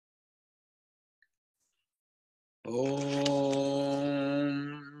Om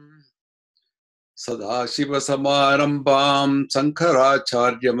Sadashivasamarambam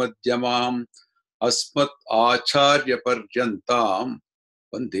Sankaracharya Madhyamam Asmat Acharya Paryantam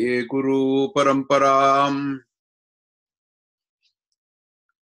Vande Guru Paramparam.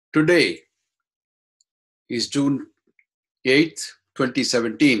 Today is June 8th,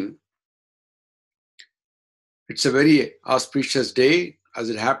 2017. It's a very auspicious day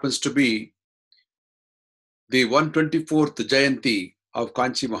as it happens to be the 124th Jayanti of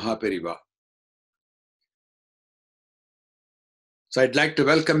Kanchi Maha Periyava. So I'd like to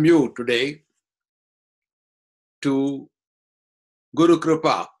welcome you today to Guru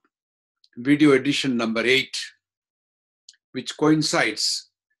Krupa video edition number 8, which coincides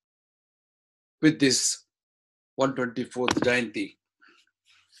with this 124th Jayanti.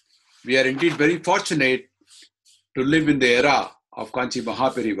 We are indeed very fortunate to live in the era of Kanchi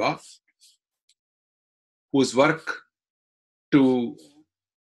Maha Periyava, whose work to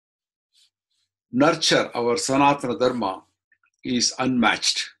nurture our Sanatana Dharma is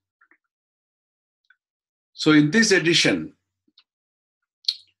unmatched. So in this edition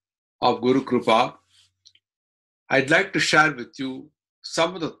of Guru Krupa, I'd like to share with you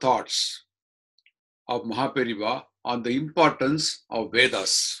some of the thoughts of Maha Periyava on the importance of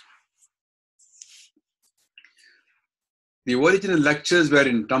Vedas. The original lectures were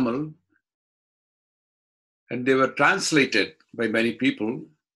in Tamil and they were translated by many people.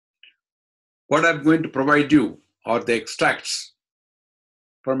 What I'm going to provide you are the extracts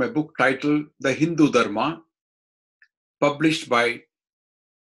from a book titled The Hindu Dharma, published by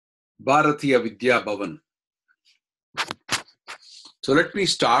Bharatiya Vidya Bhavan. So let me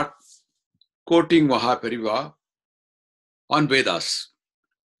start quoting Maha Periyava on Vedas.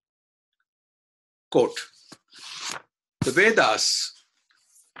 Quote, the Vedas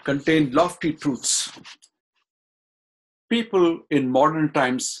contain lofty truths. People in modern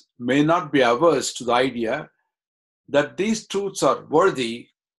times may not be averse to the idea that these truths are worthy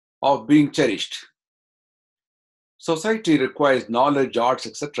of being cherished. Society requires knowledge, arts,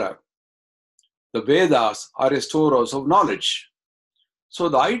 etc. The Vedas are a storehouse of knowledge. So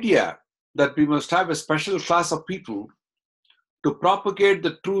the idea that we must have a special class of people to propagate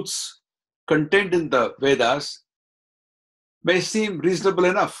the truths contained in the Vedas may seem reasonable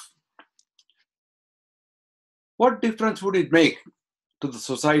enough. What difference would it make to the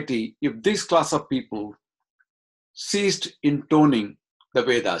society if this class of people ceased intoning the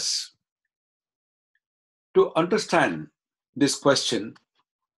Vedas? To understand this question,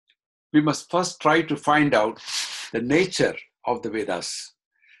 we must first try to find out the nature of the Vedas.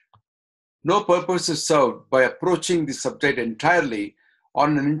 No purpose is served by approaching the subject entirely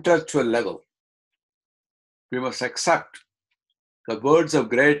on an intellectual level. We must accept the words of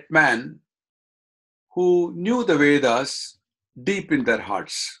great men who knew the Vedas deep in their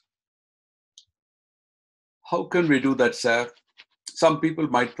hearts. How can we do that, sir? Some people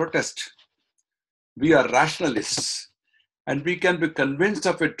might protest. We are rationalists and we can be convinced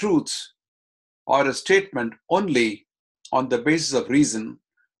of a truth or a statement only on the basis of reason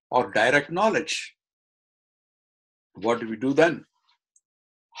or direct knowledge. What do we do then?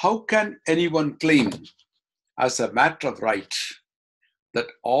 How can anyone claim as a matter of right that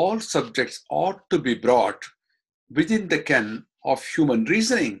all subjects ought to be brought within the ken of human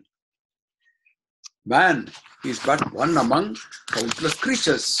reasoning? Man is but one among countless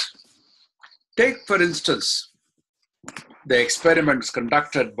creatures. Take, for instance, the experiments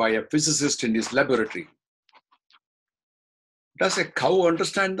conducted by a physicist in his laboratory. Does a cow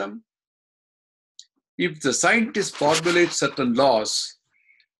understand them? If the scientist formulates certain laws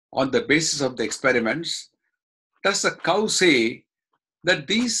on the basis of the experiments, does the cow say that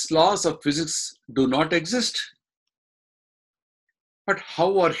these laws of physics do not exist? But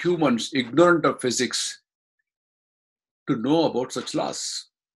how are humans ignorant of physics to know about such laws?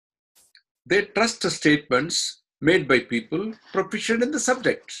 They trust the statements made by people proficient in the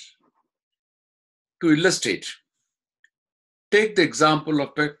subject. To illustrate, take the example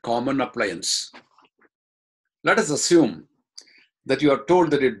of a common appliance. Let us assume that you are told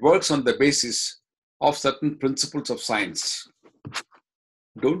that it works on the basis of certain principles of science.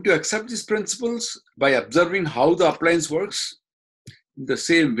 Don't you accept these principles by observing how the appliance works? In the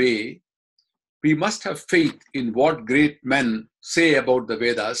same way, we must have faith in what great men say about the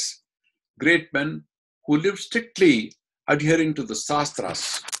Vedas, great men who live strictly adhering to the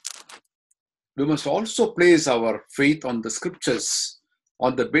Shastras. We must also place our faith on the scriptures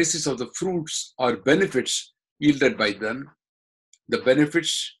on the basis of the fruits or benefits yielded by them, the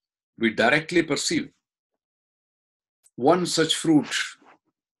benefits we directly perceive. One such fruit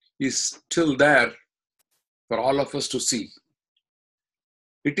is still there for all of us to see.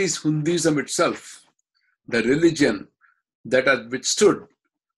 It is Hinduism itself, the religion that has withstood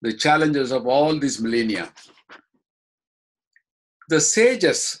the challenges of all these millennia. The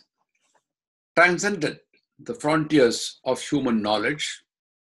sages transcended the frontiers of human knowledge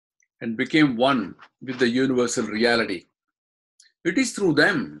and became one with the universal reality. It is through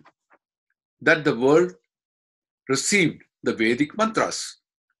them that the world received the Vedic mantras.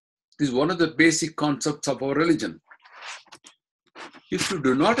 This is one of the basic concepts of our religion. If you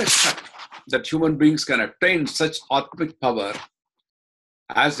do not accept that human beings can attain such Atmic power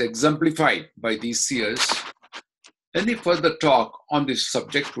as exemplified by these seers, any further talk on this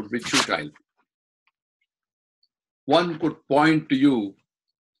subject would be futile. One could point to you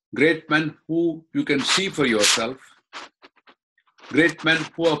great men who you can see for yourself, great men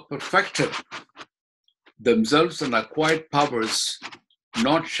who have perfected themselves and acquired powers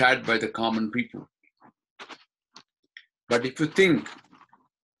not shared by the common people. But if you think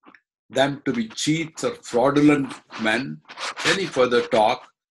them to be cheats or fraudulent men, any further talk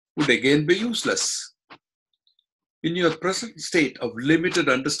would again be useless. In your present state of limited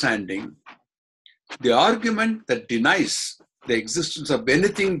understanding, the argument that denies the existence of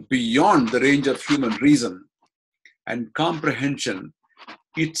anything beyond the range of human reason and comprehension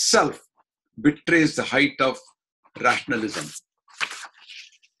itself betrays the height of rationalism.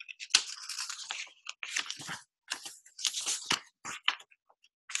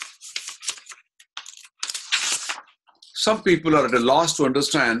 Some people are at a loss to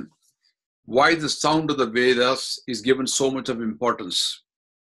understand why the sound of the Vedas is given so much of importance.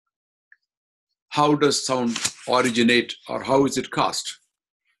 How does sound originate, or how is it caused?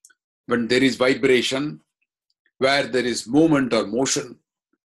 When there is vibration, where there is movement or motion,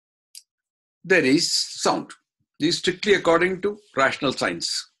 there is sound. This is strictly according to rational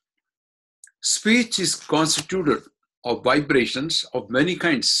science. Speech is constituted of vibrations of many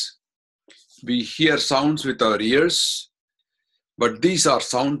kinds. We hear sounds with our ears, but these are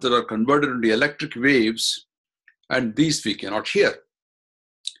sounds that are converted into electric waves, and these we cannot hear.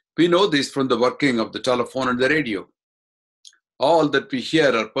 We know this from the working of the telephone and the radio. All that we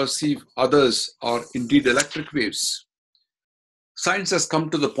hear or perceive others are indeed electric waves. Science has come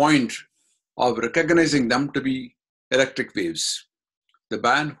to the point of recognizing them to be electric waves. The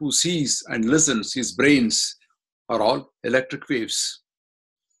man who sees and listens, his brains are all electric waves.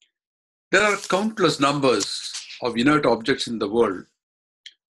 There are countless numbers of inert objects in the world: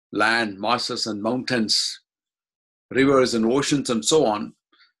 land, masses and mountains, rivers and oceans and so on.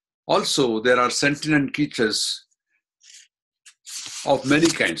 Also, there are sentient creatures of many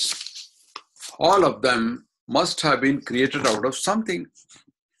kinds. All of them must have been created out of something.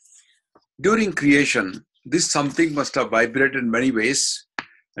 During creation, this something must have vibrated in many ways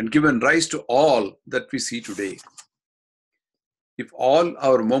and given rise to all that we see today. If all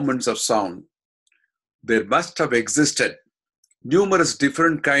our moments of sound, there must have existed numerous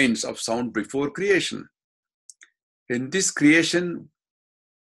different kinds of sound before creation. In this creation,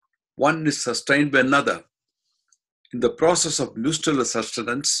 one is sustained by another. In the process of mutual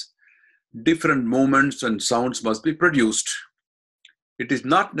sustenance, different movements and sounds must be produced. It is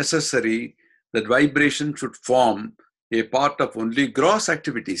not necessary that vibration should form a part of only gross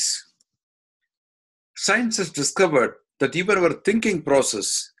activities. Science has discovered that even our thinking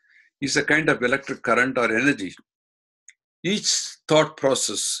process is a kind of electric current or energy. Each thought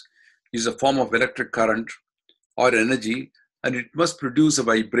process is a form of electric current or energy, and it must produce a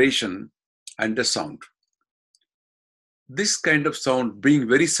vibration and a sound. This kind of sound being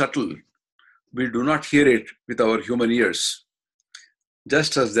very subtle, we do not hear it with our human ears.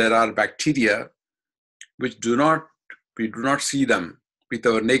 Just as there are bacteria which we do not see them with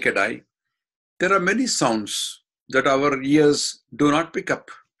our naked eye, there are many sounds that our ears do not pick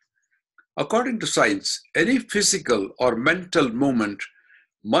up. According to science, any physical or mental movement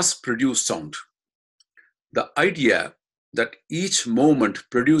must produce sound. The idea that each moment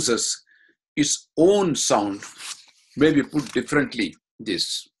produces its own sound may be put differently: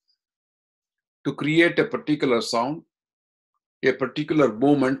 this. To create a particular sound, a particular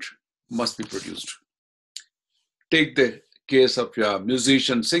moment must be produced. Take the case of a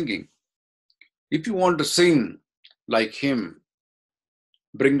musician singing. If you want to sing like him,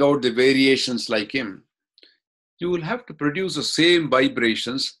 bring out the variations like him, you will have to produce the same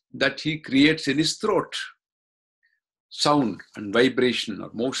vibrations that he creates in his throat. Sound and vibration or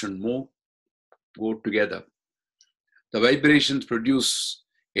motion go together. The vibrations produce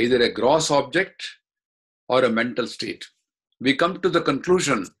either a gross object or a mental state. We come to the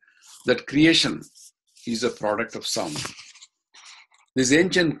conclusion that creation is a product of sound. This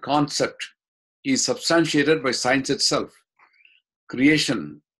ancient concept is substantiated by science itself.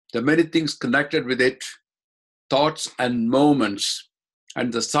 Creation, the many things connected with it, thoughts and moments,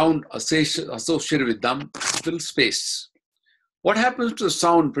 and the sound associated with them fill space. What happens to the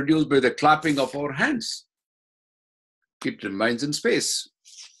sound produced by the clapping of our hands? It remains in space.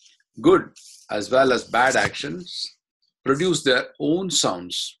 Good as well as bad actions produce their own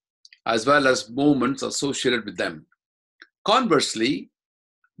sounds as well as moments associated with them. Conversely,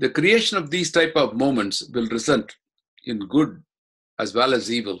 the creation of these type of moments will result in good as well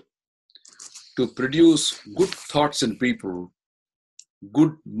as evil. To produce good thoughts in people,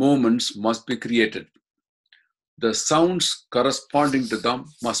 good moments must be created. The sounds corresponding to them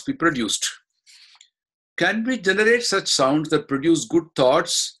must be produced. Can we generate such sounds that produce good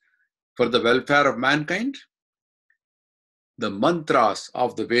thoughts for the welfare of mankind? The mantras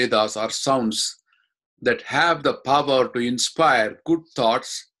of the Vedas are sounds that have the power to inspire good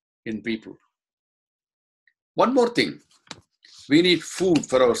thoughts in people. One more thing, we need food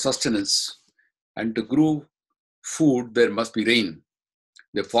for our sustenance, and to grow food there must be rain.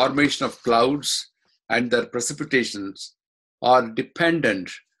 The formation of clouds and their precipitations are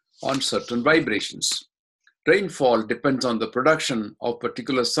dependent on certain vibrations. Rainfall depends on the production of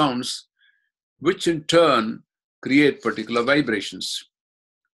particular sounds, which in turn create particular vibrations.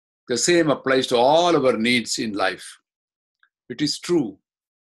 The same applies to all our needs in life. It is true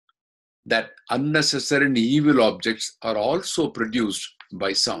that unnecessary and evil objects are also produced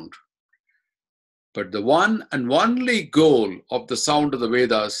by sound. But the one and only goal of the sound of the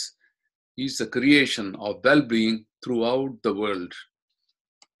Vedas is the creation of well-being throughout the world.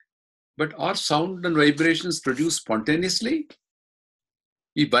 But are sound and vibrations produced spontaneously?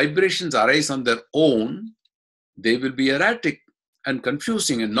 If vibrations arise on their own, they will be erratic and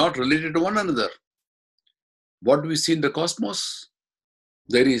confusing and not related to one another. What do we see in the cosmos?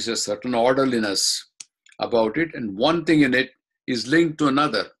 There is a certain orderliness about it, and one thing in it is linked to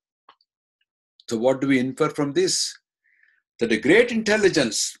another. So what do we infer from this? That a great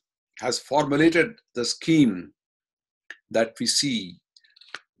intelligence has formulated the scheme that we see,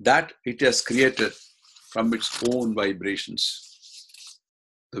 that it has created from its own vibrations.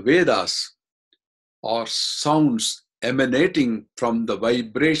 The Vedas are sounds emanating from the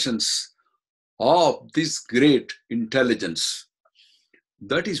vibrations of this great intelligence.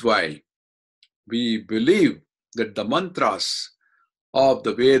 That is why we believe that the mantras of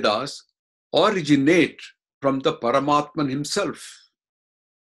the Vedas originate from the Paramatman himself,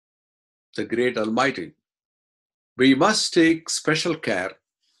 the great Almighty. We must take special care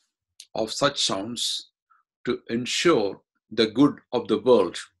of such sounds to ensure the good of the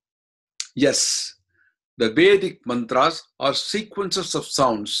world. Yes, the Vedic mantras are sequences of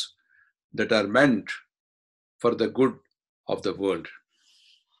sounds that are meant for the good of the world.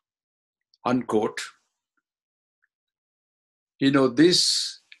 Unquote.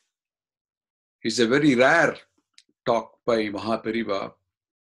 This is a very rare talk by Maha Periyava,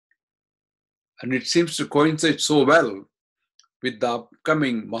 and it seems to coincide so well with the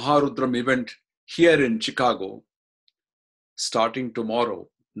upcoming Maharudram event here in Chicago, starting tomorrow,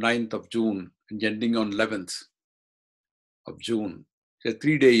 9th of June, and ending on 11th of June. It's a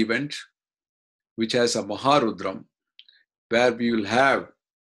 3-day event which has a Maharudram, where we will have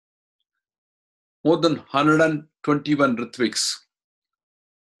more than 121 Ritviks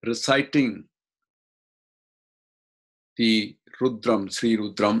reciting the Rudram, Sri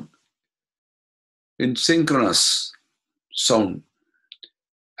Rudram, in synchronous sound.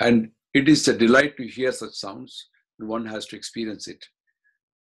 And it is a delight to hear such sounds, and one has to experience it.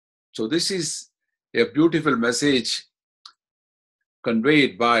 So this is a beautiful message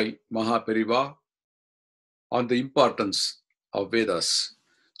conveyed by Maha Periyava on the importance of Vedas.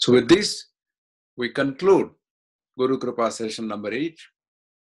 So with this, we conclude Guru Krupa session number 8.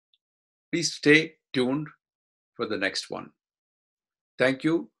 Please stay tuned for the next one. Thank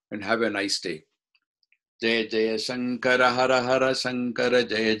you and have a nice day. Jaya Jaya Shankara Hara Hara Shankara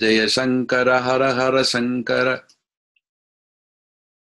Jaya Jaya Shankara Hara Hara Shankara.